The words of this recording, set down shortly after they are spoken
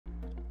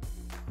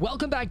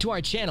Welcome back to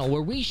our channel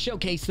where we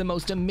showcase the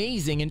most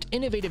amazing and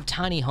innovative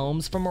tiny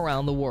homes from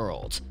around the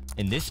world.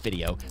 In this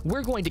video,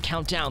 we're going to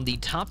count down the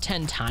top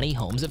 10 tiny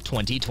homes of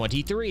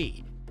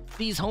 2023.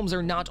 These homes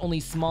are not only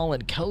small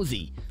and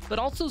cozy, but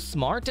also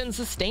smart and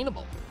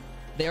sustainable.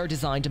 They are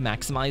designed to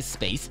maximize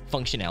space,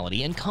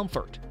 functionality, and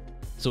comfort.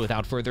 So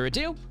without further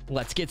ado,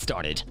 let's get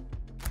started.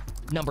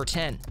 Number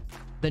 10.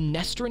 The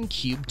Nestron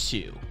Cube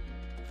Two.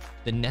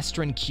 The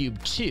Nestron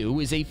Cube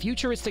Two is a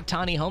futuristic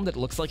tiny home that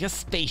looks like a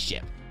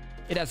spaceship.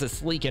 It has a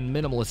sleek and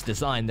minimalist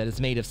design that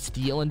is made of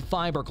steel and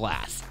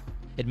fiberglass.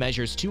 It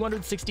measures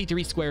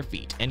 263 square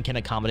feet and can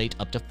accommodate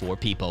up to 4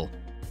 people.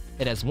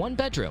 It has 1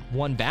 bedroom,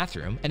 1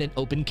 bathroom, and an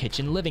open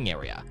kitchen living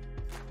area.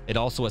 It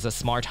also has a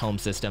smart home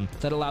system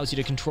that allows you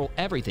to control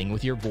everything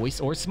with your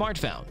voice or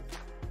smartphone.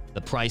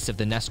 The price of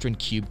the Nestron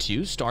Cube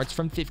Two starts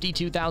from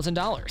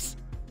 $52,000.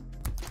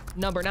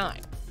 Number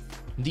 9.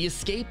 The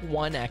Escape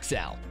One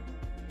XL.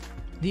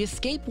 The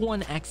Escape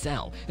One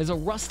XL is a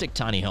rustic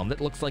tiny home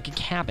that looks like a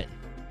cabin.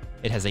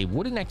 It has a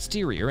wooden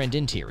exterior and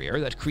interior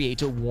that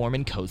create a warm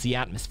and cozy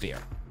atmosphere.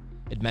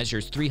 It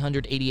measures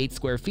 388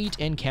 square feet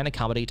and can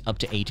accommodate up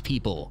to 8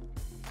 people.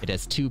 It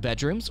has 2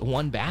 bedrooms,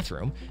 1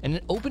 bathroom, and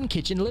an open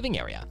kitchen living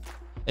area.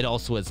 It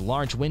also has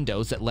large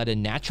windows that let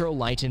in natural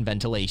light and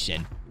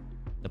ventilation.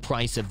 The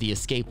price of the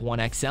Escape One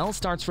XL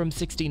starts from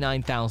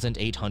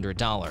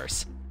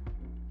 $69,800.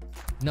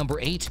 Number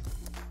 8.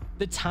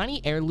 The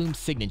Tiny Heirloom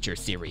Signature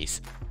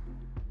Series.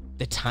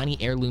 The Tiny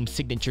Heirloom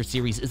Signature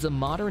Series is a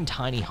modern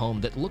tiny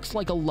home that looks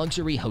like a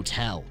luxury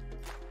hotel.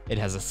 It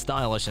has a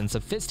stylish and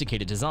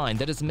sophisticated design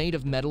that is made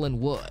of metal and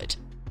wood.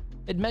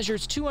 It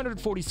measures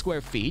 240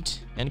 square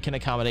feet and can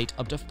accommodate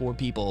up to 4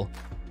 people.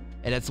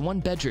 It has 1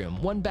 bedroom,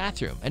 1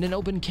 bathroom, and an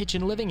open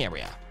kitchen living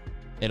area.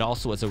 It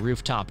also has a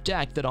rooftop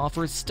deck that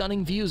offers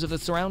stunning views of the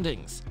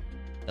surroundings.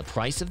 The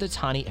price of the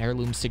Tiny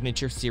Heirloom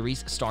Signature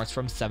Series starts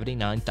from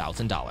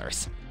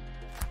 $79,000.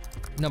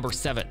 Number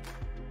 7.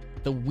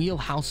 The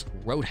Wheelhaus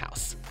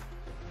RoadHaus.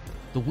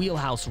 The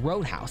Wheelhaus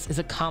RoadHaus is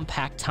a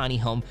compact tiny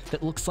home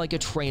that looks like a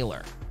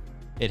trailer.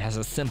 It has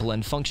a simple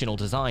and functional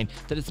design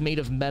that is made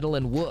of metal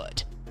and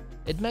wood.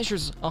 It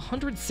measures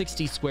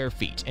 160 square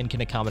feet and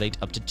can accommodate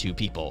up to 2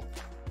 people.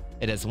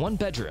 It has 1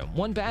 bedroom,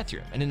 1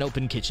 bathroom, and an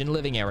open kitchen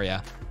living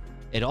area.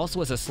 It also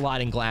has a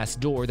sliding glass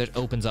door that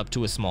opens up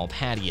to a small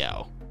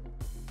patio.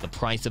 The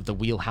price of the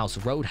Wheelhaus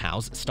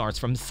RoadHaus starts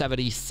from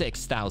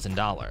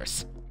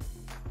 $76,000.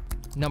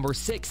 Number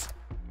 6.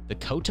 The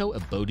Koto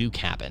Abodu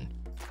Cabin.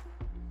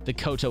 The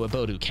Koto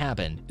Abodu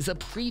Cabin is a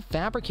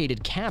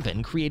prefabricated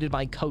cabin created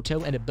by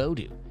Koto and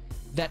Abodu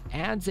that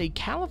adds a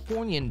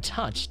Californian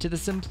touch to the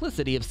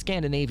simplicity of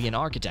Scandinavian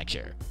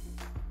architecture.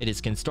 It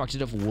is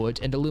constructed of wood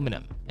and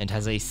aluminum and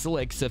has a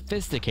slick,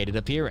 sophisticated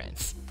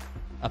appearance.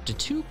 Up to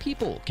 2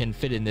 people can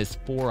fit in this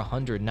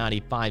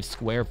 495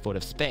 square foot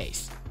of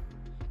space.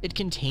 It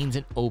contains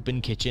an open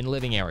kitchen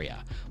living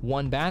area,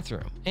 1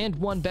 bathroom, and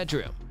 1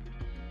 bedroom.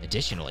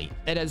 Additionally,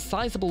 it has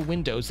sizable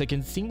windows that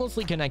can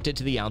seamlessly connect it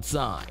to the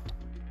outside.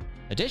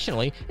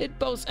 Additionally, it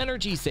boasts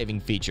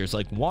energy-saving features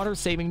like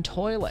water-saving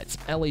toilets,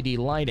 LED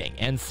lighting,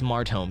 and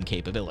smart home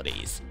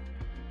capabilities.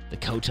 The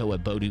Koto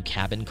Abodu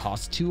cabin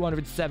costs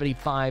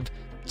 $275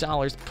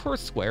 per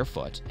square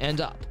foot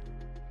and up.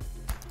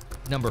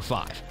 Number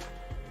 5.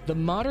 The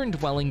Modern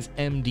Dwellings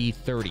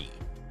MD30.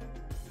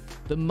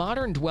 The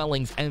Modern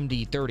Dwellings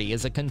MD30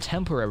 is a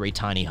contemporary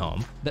tiny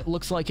home that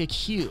looks like a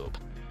cube.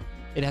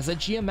 It has a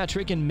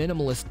geometric and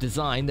minimalist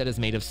design that is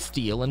made of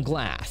steel and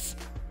glass.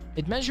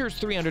 It measures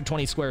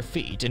 320 square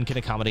feet and can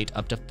accommodate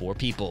up to 4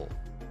 people.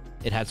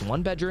 It has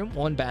 1 bedroom,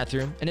 1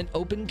 bathroom, and an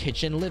open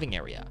kitchen living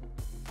area.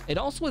 It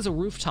also has a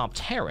rooftop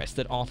terrace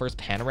that offers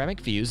panoramic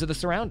views of the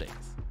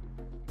surroundings.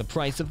 The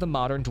price of the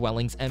Modern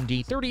Dwellings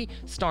MD30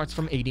 starts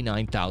from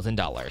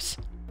 $89,000.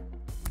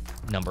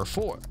 Number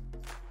 4.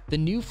 The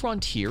New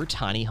Frontier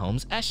Tiny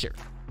Homes Escher.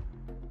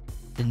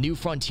 The New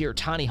Frontier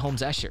Tiny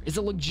Homes Escher is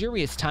a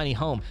luxurious tiny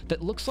home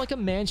that looks like a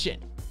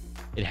mansion.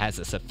 It has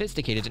a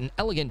sophisticated and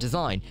elegant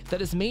design that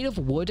is made of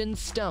wood and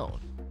stone.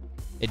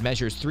 It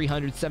measures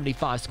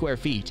 375 square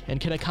feet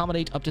and can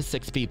accommodate up to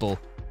 6 people.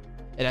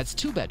 It has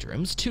 2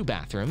 bedrooms, 2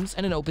 bathrooms,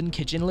 and an open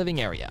kitchen living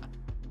area.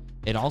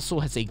 It also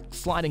has a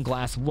sliding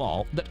glass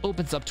wall that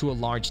opens up to a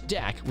large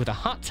deck with a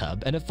hot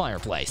tub and a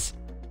fireplace.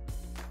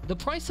 The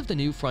price of the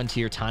New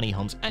Frontier Tiny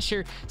Homes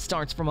Escher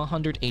starts from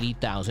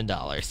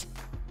 $180,000.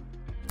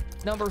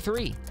 Number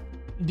 3.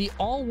 The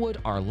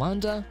Allwood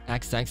Arlanda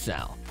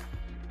XXL.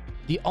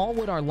 The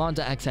Allwood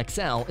Arlanda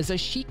XXL is a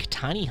chic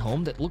tiny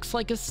home that looks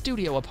like a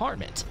studio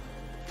apartment.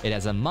 It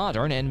has a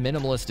modern and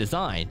minimalist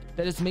design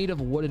that is made of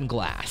wood and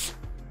glass.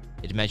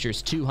 It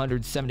measures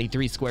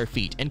 273 square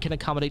feet and can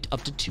accommodate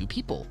up to 2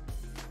 people.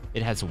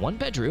 It has 1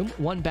 bedroom,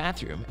 1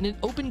 bathroom, and an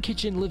open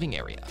kitchen living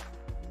area.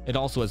 It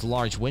also has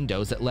large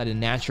windows that let in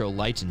natural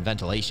light and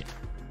ventilation.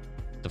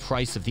 The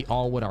price of the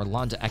Allwood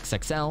Arlanda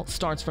XXL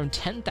starts from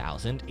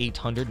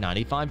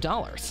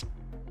 $10,895.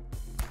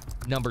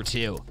 Number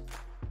 2.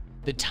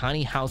 The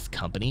Tiny House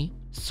Company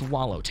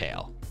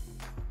Swallowtail.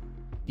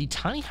 The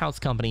tiny house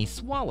company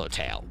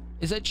Swallowtail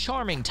is a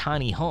charming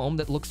tiny home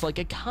that looks like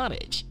a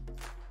cottage.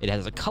 It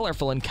has a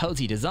colorful and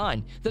cozy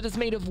design that is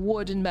made of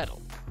wood and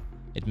metal.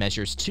 It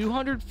measures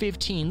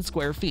 215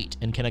 square feet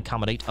and can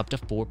accommodate up to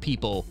 4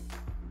 people.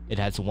 It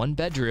has 1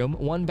 bedroom,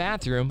 1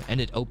 bathroom,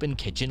 and an open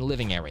kitchen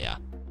living area.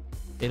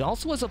 It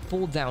also has a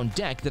fold-down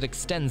deck that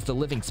extends the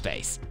living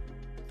space.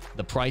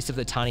 The price of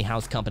the tiny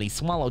house company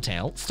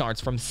Swallowtail starts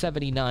from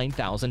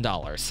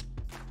 $79,000.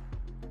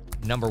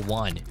 Number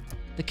 1.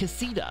 The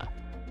Kasita.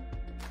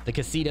 The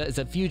Kasita is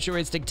a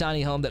futuristic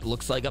tiny home that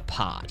looks like a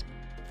pod.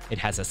 It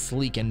has a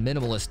sleek and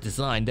minimalist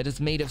design that is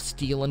made of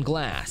steel and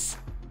glass.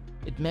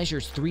 It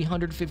measures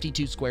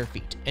 352 square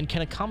feet and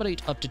can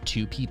accommodate up to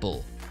 2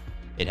 people.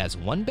 It has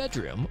 1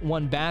 bedroom,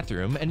 1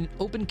 bathroom, and an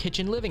open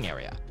kitchen living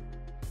area.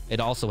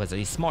 It also has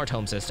a smart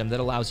home system that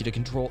allows you to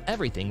control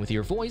everything with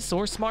your voice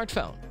or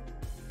smartphone.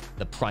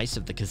 The price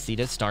of the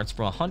Kasita starts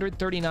from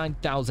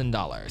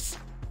 $139,000.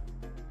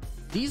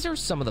 These are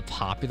some of the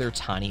popular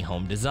tiny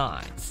home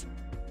designs.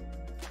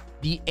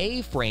 The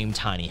A-frame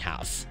tiny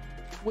house,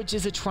 which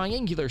is a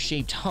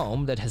triangular-shaped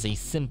home that has a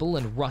simple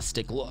and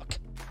rustic look.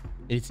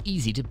 It is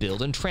easy to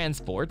build and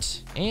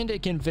transport, and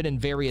it can fit in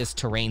various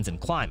terrains and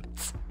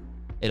climates.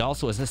 It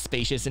also has a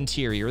spacious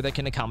interior that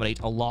can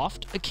accommodate a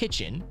loft, a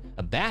kitchen,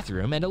 a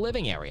bathroom, and a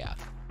living area.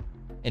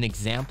 An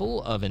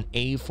example of an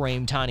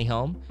A-frame tiny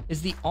home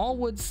is the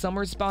Allwood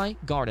Summersby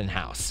Garden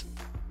House.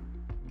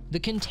 The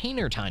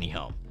container tiny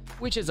home,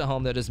 which is a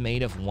home that is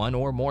made of 1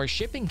 or more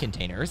shipping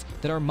containers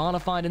that are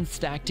modified and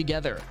stacked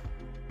together.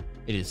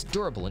 It is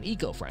durable and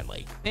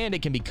eco-friendly, and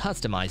it can be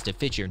customized to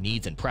fit your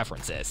needs and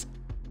preferences.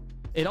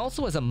 It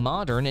also has a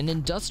modern and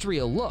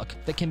industrial look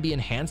that can be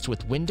enhanced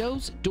with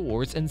windows,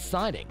 doors, and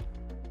siding.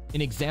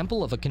 An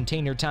example of a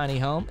container tiny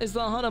home is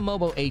the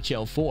Hanamobo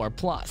HL4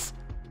 Plus.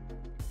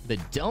 The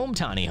dome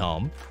tiny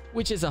home,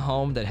 which is a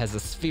home that has a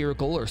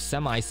spherical or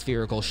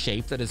semi-spherical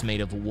shape that is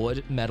made of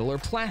wood, metal, or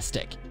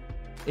plastic.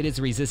 It is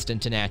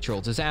resistant to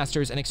natural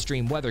disasters and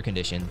extreme weather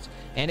conditions,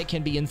 and it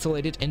can be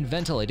insulated and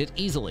ventilated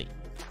easily.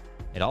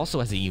 It also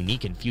has a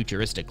unique and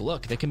futuristic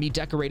look that can be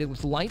decorated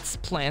with lights,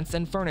 plants,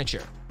 and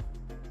furniture.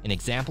 An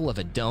example of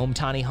a dome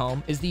tiny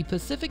home is the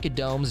Pacific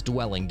Dome's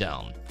Dwelling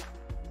Dome.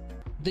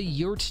 The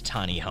yurt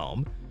tiny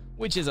home,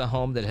 which is a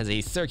home that has a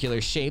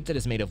circular shape that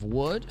is made of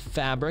wood,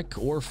 fabric,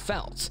 or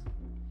felt.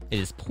 It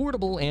is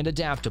portable and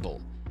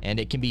adaptable, and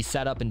it can be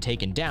set up and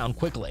taken down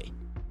quickly.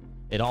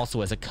 It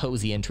also has a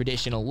cozy and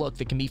traditional look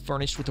that can be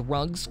furnished with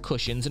rugs,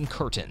 cushions, and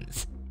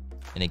curtains.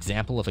 An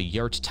example of a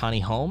yurt tiny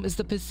home is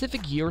the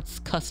Pacific Yurt's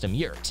Custom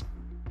Yurt.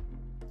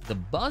 The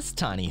bus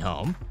tiny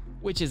home,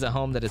 which is a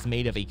home that is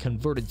made of a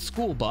converted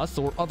school bus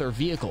or other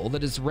vehicle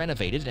that is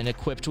renovated and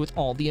equipped with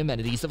all the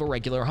amenities of a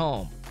regular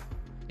home.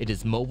 It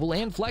is mobile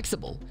and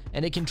flexible,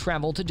 and it can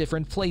travel to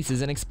different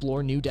places and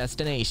explore new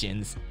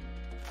destinations.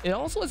 It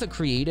also has a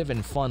creative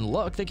and fun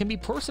look that can be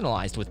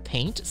personalized with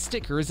paint,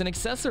 stickers, and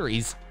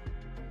accessories.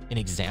 An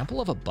example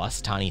of a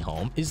bus tiny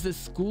home is the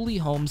Schooly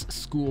Homes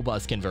school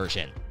bus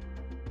conversion.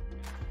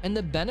 And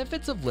the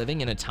benefits of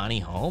living in a tiny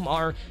home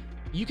are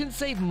you can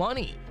save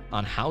money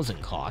on housing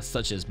costs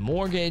such as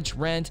mortgage,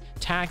 rent,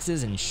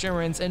 taxes,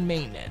 insurance, and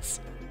maintenance.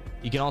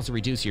 You can also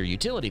reduce your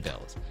utility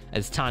bills,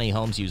 as tiny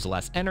homes use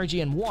less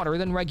energy and water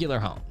than regular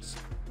homes.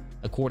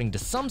 According to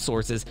some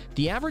sources,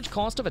 the average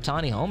cost of a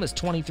tiny home is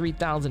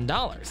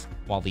 $23,000,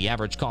 while the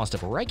average cost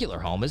of a regular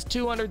home is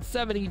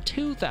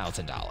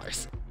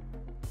 $272,000.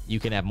 You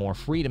can have more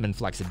freedom and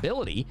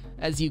flexibility,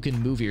 as you can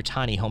move your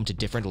tiny home to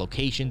different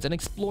locations and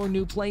explore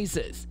new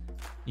places.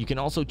 You can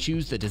also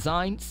choose the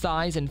design,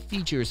 size, and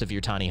features of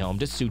your tiny home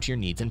to suit your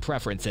needs and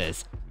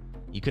preferences.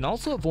 You can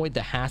also avoid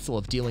the hassle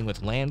of dealing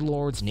with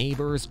landlords,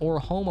 neighbors, or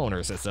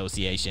homeowners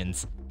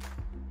associations.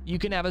 You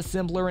can have a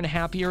simpler and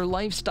happier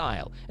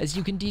lifestyle, as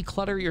you can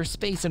declutter your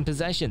space and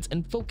possessions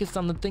and focus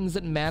on the things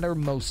that matter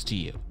most to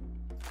you.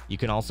 You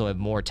can also have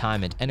more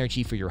time and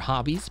energy for your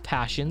hobbies,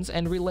 passions,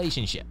 and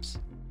relationships.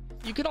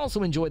 You can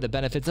also enjoy the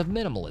benefits of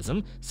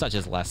minimalism, such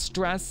as less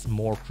stress,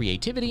 more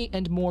creativity,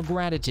 and more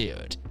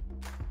gratitude.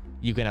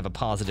 You can have a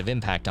positive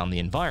impact on the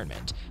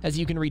environment, as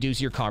you can reduce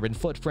your carbon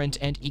footprint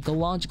and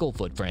ecological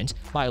footprint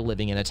by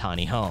living in a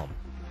tiny home.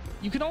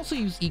 You can also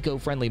use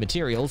eco-friendly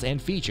materials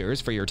and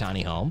features for your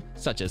tiny home,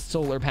 such as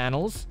solar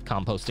panels,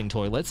 composting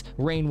toilets,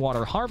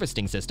 rainwater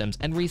harvesting systems,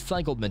 and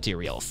recycled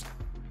materials.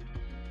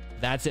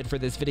 That's it for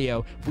this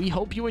video. We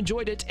hope you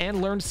enjoyed it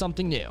and learned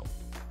something new.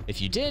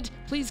 If you did,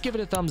 please give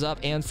it a thumbs up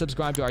and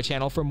subscribe to our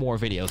channel for more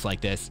videos like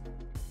this.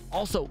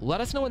 Also,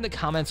 let us know in the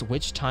comments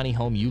which tiny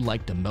home you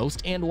like the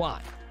most and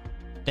why.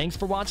 Thanks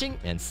for watching,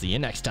 and see you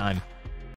next time.